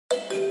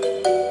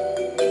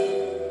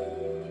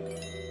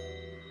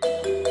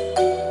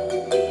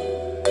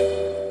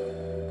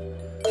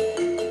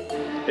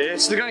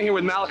it's the Gunner here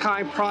with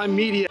Malakai Prime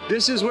Media.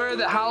 This is where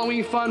the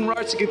Halloween fun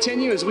starts to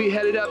continue as we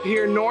headed up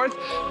here north,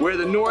 where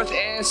the North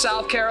and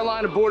South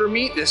Carolina border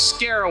meet, the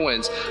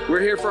Scarowinds.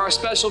 We're here for our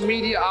special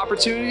media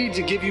opportunity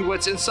to give you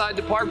what's inside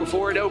the park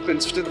before it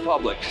opens to the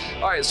public.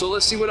 All right, so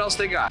let's see what else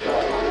they got. Boo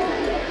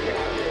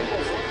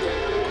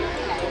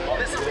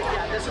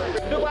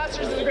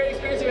Blasters is a great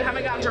experience if you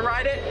haven't gotten to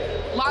ride it.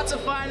 Lots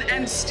of fun,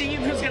 and Steve,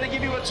 who's going to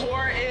give you a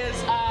tour,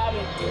 is a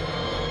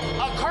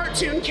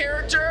cartoon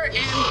character in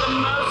the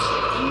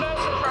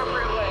most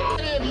appropriate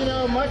way. Any of you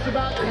know much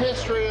about the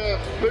history of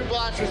Boo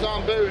Blasters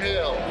on Boo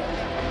Hill?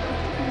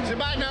 So you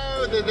might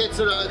know that it's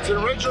an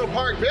original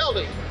park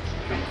building.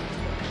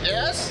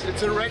 Yes,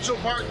 it's an original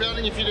park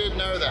building if you didn't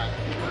know that.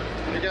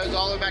 It goes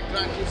all the way back to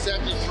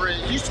 1973.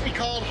 It used to be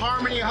called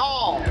Harmony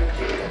Hall.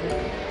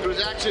 There was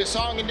actually a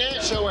song and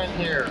dance show in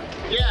here.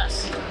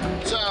 Yes.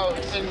 So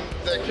in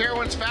the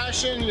Carowinds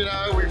fashion, you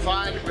know, we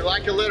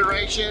like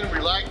alliteration, we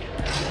like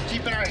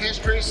keeping our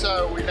history,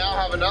 so we now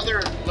have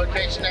another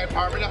location named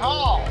Harmony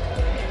Hall.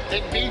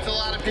 It feeds a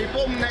lot of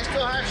people and they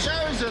still have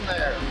shows in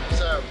there.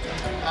 So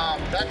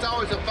that's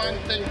always a fun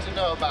thing to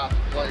know about the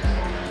place.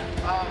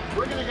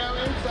 We're gonna go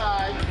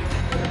inside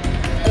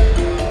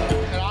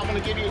and I'm gonna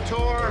give you a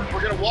tour.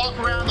 We're gonna walk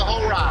around the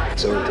whole ride.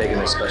 So we're taking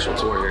a special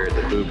tour here at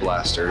the Boo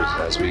Blasters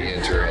as we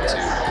enter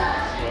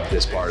into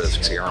this part of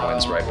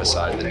Carowinds right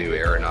beside the new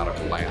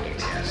aeronautical landing.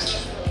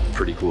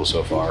 Pretty cool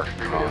so far.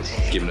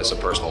 Giving us a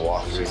personal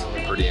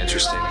walkthrough. Pretty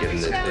interesting, getting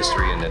the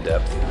history and the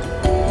depth.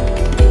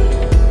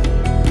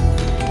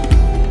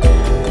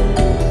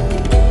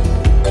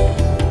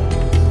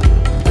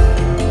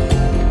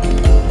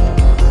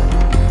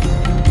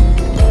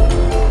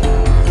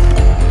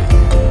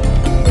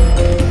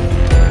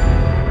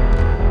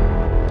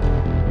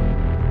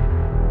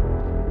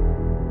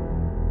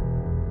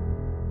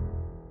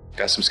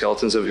 Got some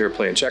skeletons over here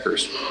playing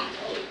checkers.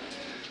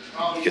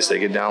 Guess they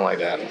get down like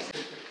that.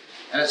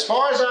 And as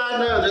far as I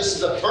know, this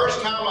is the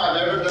first time I've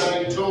ever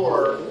done a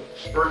tour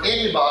for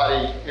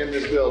anybody in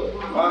this building.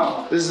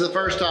 Wow. This is the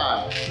first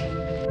time.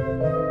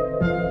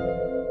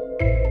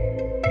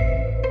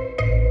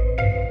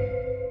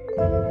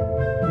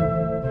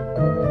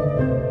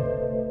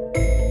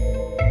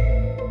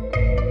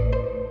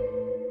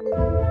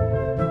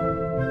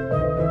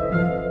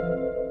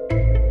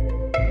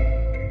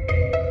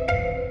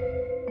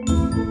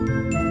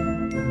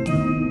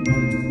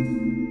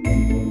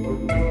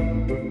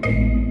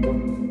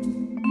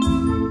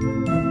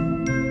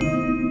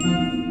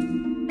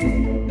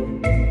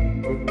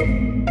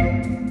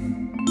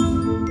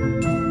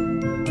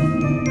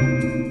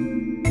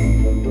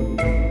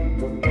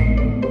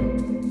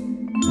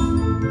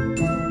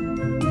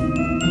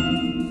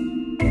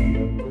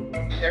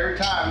 Every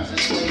time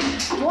this thing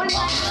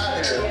pops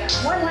out here.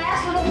 One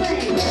last little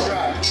thing. That's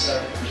right. So,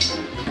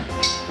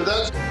 for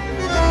those.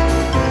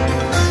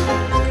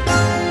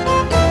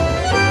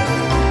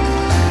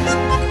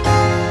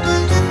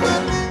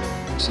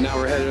 So now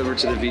we're headed over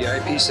to the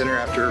VIP Center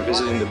after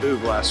visiting the Boo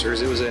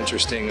Blasters. It was an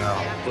interesting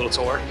little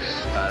tour.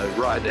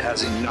 Ride that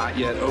hasn't not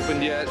yet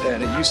opened yet,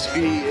 and it used to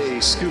be a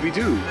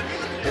Scooby-Doo.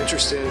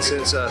 Interesting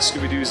since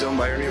Scooby-Doo is owned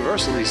by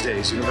Universal these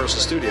days, Universal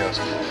Studios.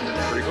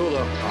 Pretty cool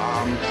though.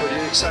 I'm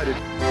pretty excited.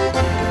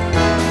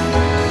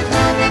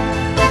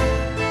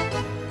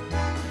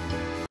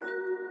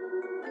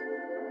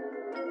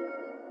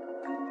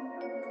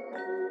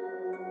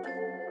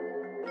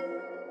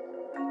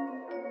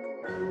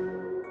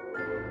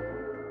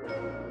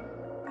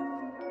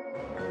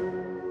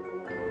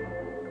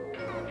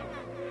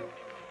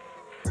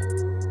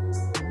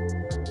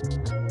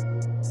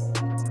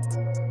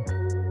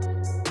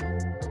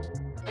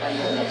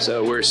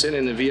 So we're sitting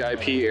in the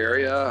VIP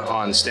area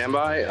on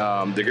standby.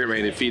 They're getting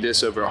ready to feed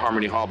us over at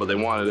Harmony Hall, but they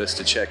wanted us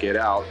to check it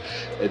out.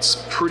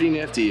 It's pretty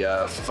nifty.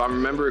 If I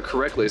remember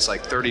correctly, it's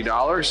like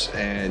 $30,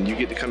 and you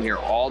get to come here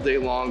all day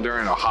long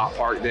during a hot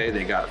park day.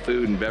 They got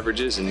food and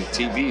beverages and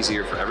TVs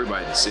here for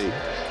everybody to see.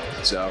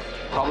 So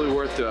probably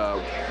worth,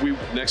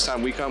 next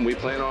time we come, we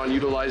plan on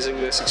utilizing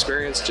this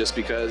experience just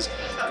because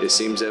it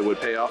seems that it would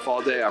pay off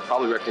all day. I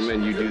probably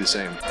recommend you do the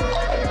same.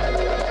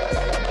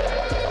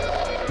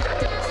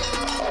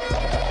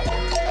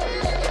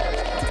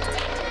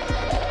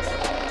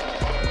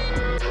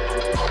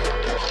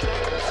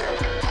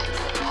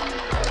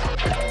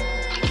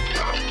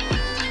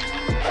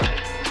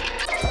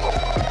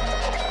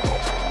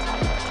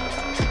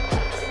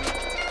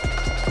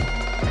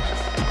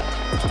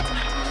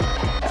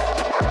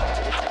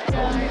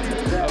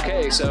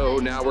 So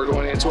now we're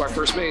going into our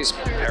first maze,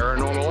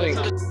 Paranormal Inc.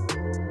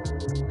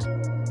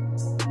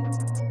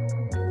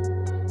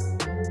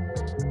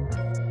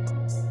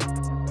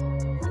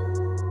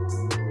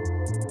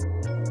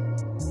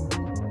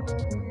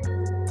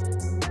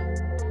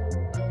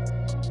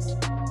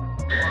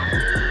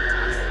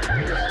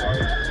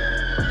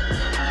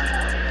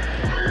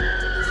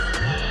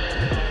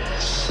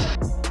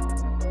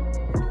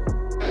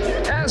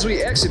 As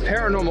we exit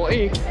Paranormal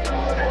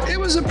Inc., it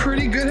was a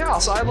pretty good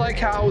house. I like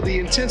how the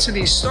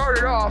intensity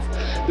started off.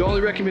 The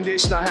only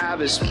recommendation I have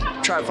is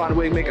try to find a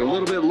way to make it a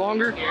little bit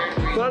longer.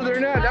 But other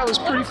than that, that was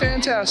pretty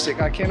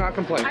fantastic. I cannot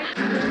complain. Are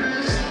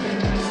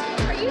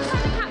you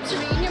trying to capture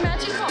me in your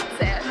magic box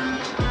there?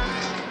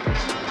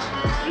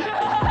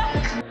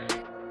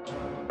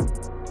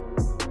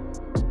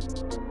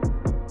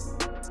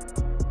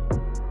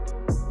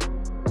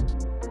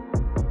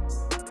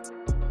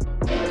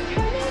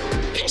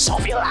 Piss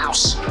off your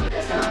house! Oh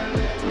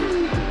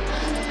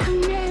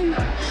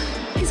no,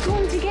 he's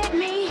going to get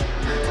me.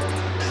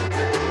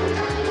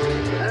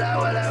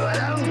 Hello, hello,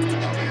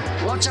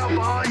 hello. Watch out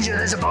behind you,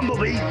 there's a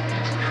bumblebee.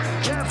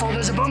 Careful,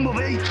 there's a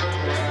bumblebee.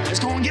 It's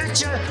going to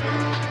get you.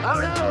 Oh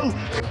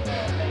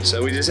no!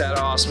 So we just had an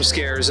awesome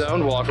scare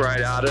zone, walked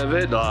right out of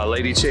it.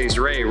 Lady chased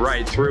Ray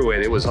right through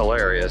it. It was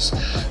hilarious.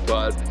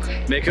 But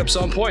makeup's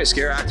on point.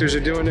 Scare actors are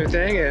doing their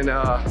thing, and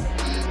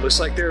looks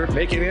like they're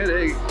making it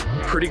a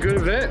pretty good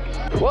event.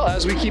 Well,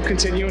 as we keep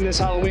continuing this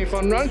Halloween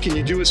fun run, can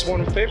you do us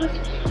one favor?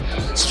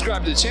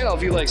 Subscribe to the channel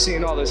if you like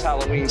seeing all this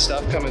Halloween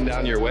stuff coming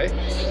down your way.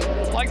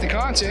 Like the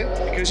content,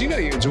 because you know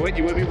you enjoy it,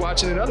 you wouldn't be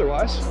watching it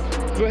otherwise.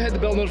 Go ahead, hit the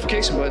bell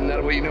notification button,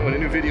 that way you know when a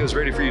new video is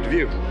ready for you to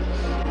view.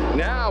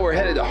 Now we're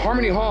headed to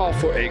Harmony Hall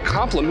for a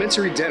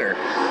complimentary dinner.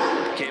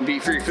 Can't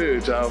beat free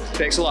food, so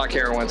thanks a lot,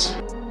 Carowinds.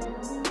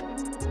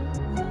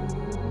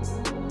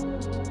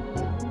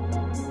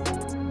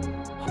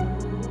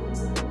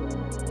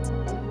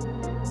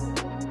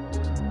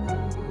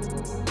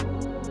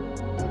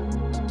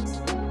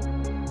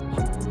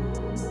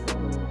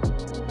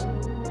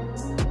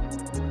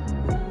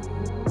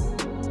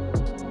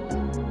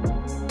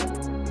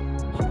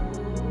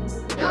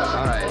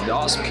 The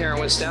awesome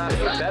Carowinds staff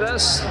fed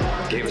us,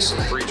 gave us some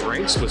free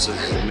drinks, which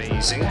is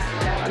amazing.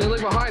 And then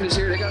look behind us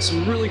here, they got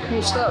some really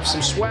cool stuff,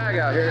 some swag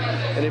out here,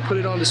 and they put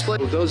it on display.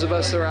 Those of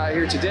us that are out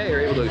here today are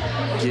able to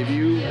give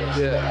you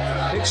the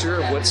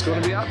picture of what's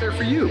going to be out there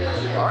for you.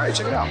 All right,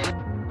 check it out.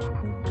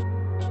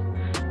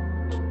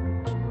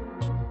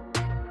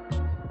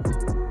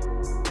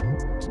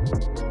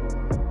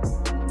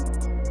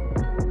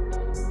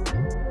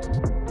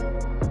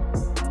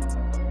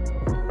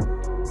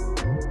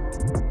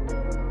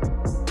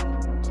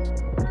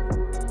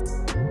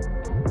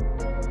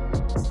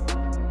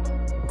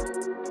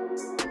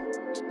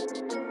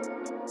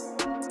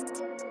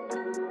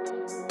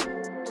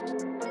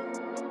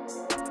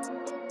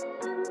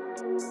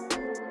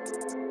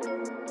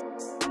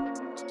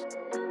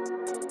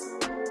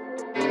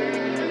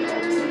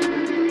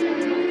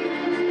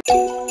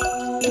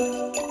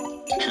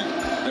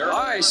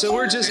 So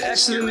we're just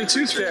exiting the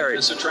Tooth Fairy.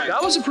 That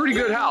was a pretty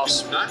good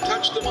house.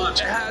 It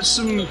had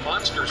some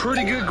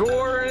pretty good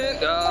gore in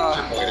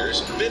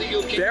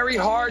it. Very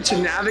hard to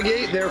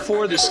navigate,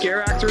 therefore the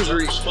scare actors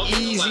were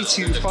easy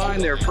to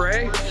find their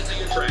prey.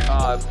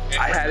 I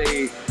had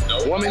a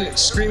woman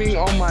screaming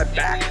on my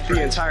back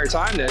the entire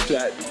time.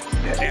 That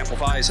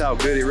amplifies how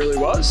good it really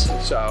was.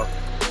 So,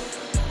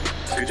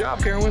 good job,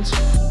 Carowinds.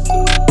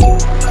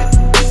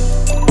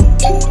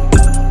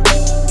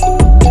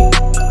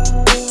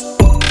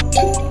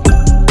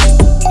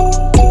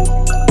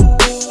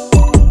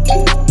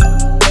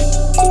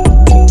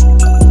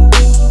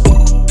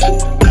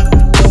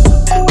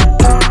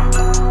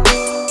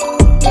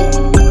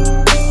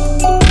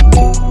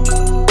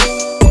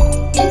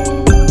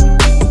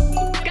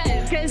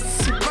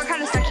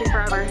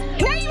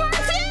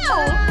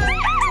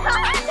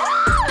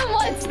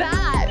 What's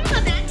that?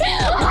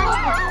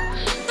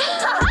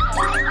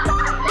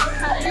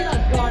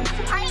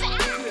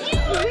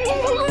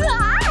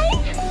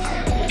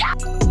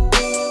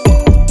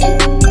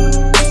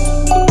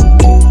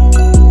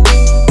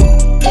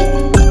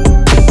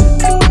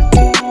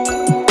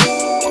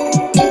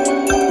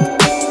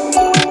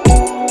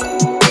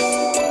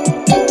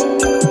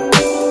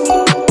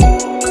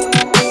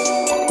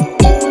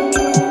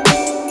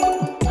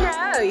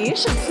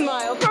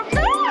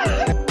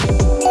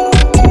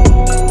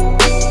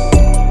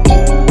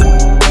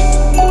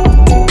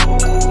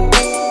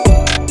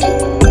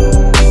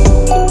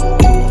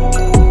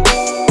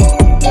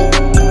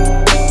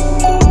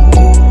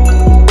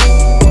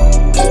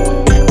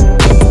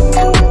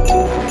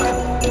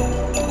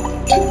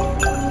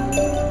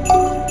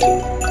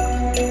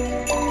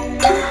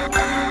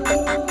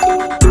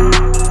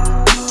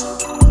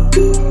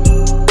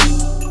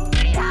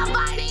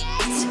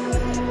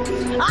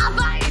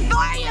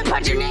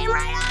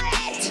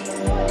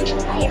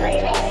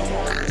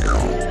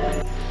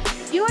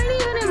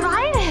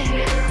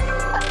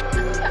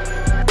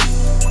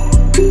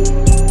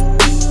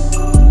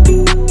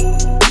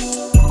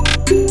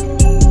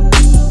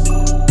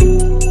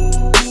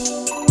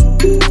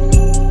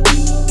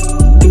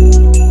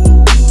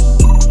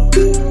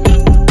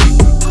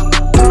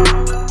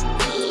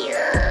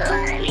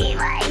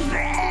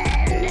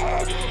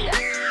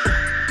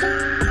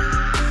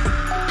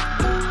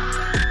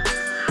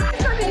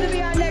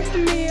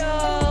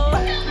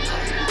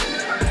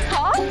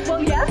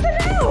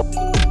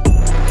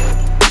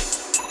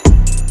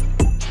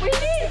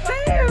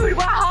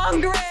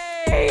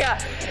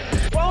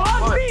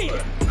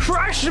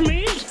 to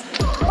me.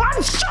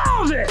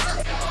 Unsolve it!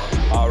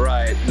 All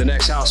right, the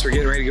next house we're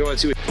getting ready to go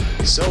into,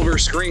 Silver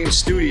Screen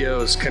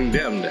Studios,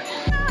 Condemned.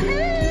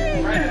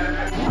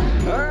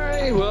 All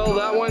right, well,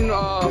 that one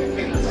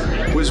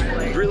was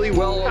really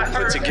well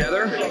put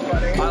together.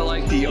 I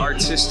like the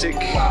artistic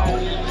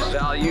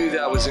value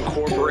that was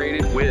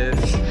incorporated with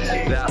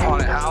that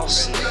haunted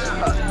house.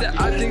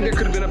 I think there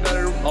could have been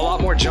a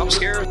lot more jump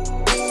scares.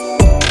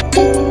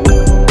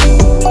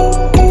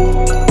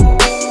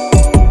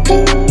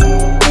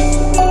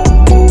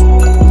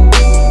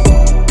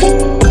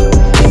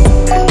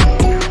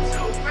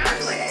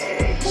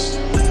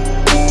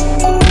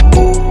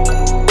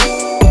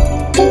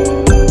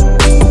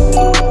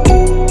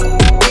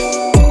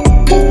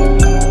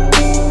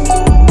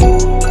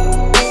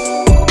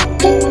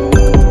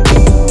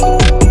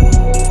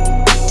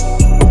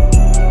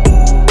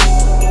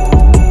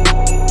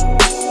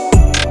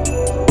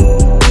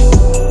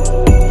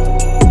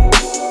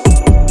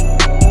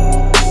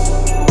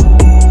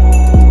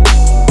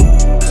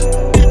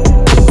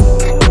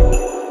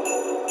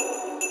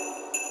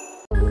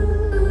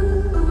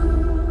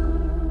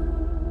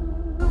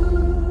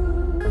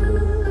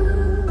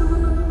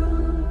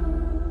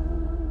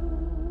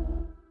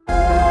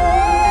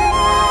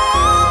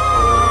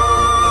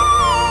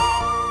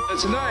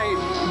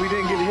 Tonight, we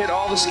didn't get to hit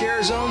all the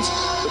scare zones,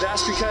 but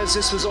that's because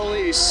this was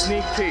only a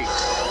sneak peek.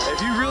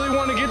 If you really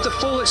want to get the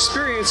full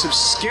experience of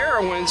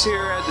Scarowinds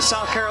here at the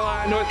South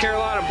Carolina, North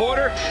Carolina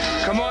border,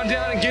 come on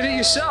down and get it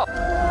yourself.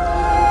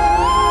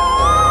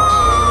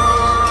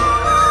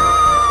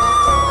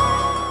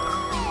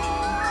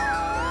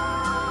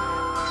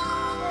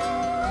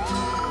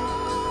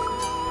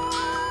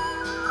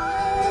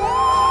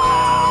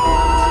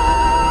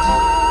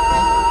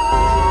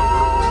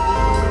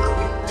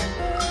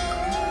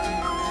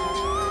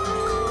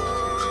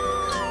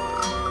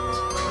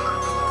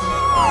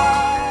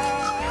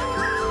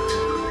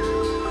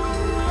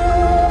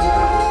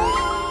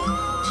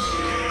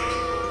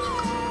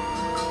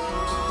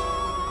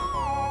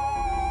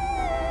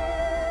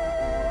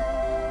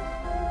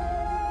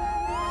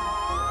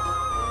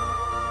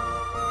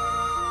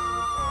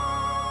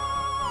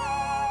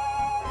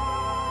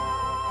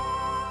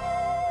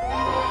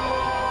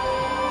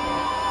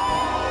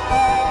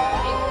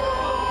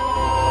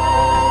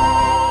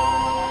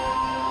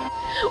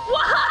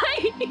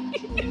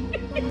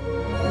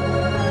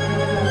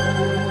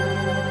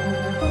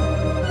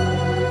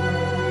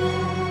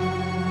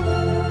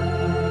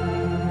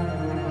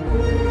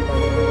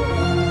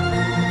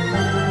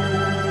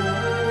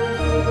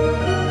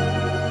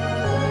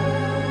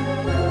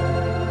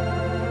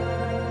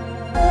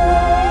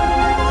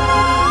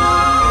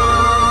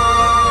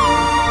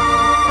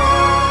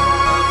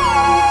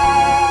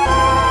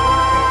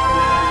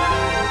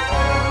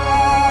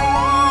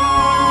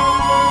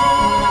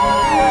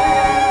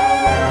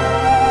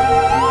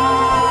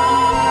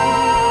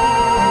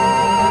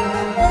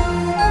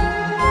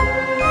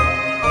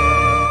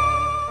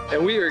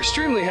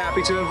 Extremely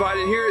happy to invite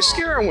it here at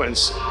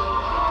Scarowinds.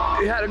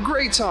 It had a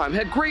great time,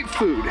 had great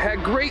food,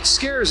 had great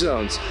scare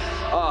zones.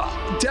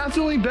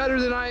 Definitely better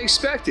than I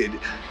expected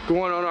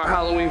going on our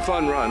Halloween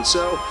fun run.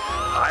 So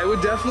I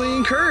would definitely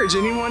encourage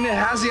anyone that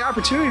has the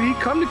opportunity,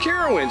 come to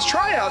Carowinds.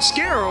 Try out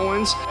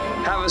Scarowinds.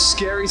 Have a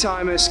scary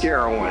time at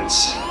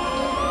Scarowinds.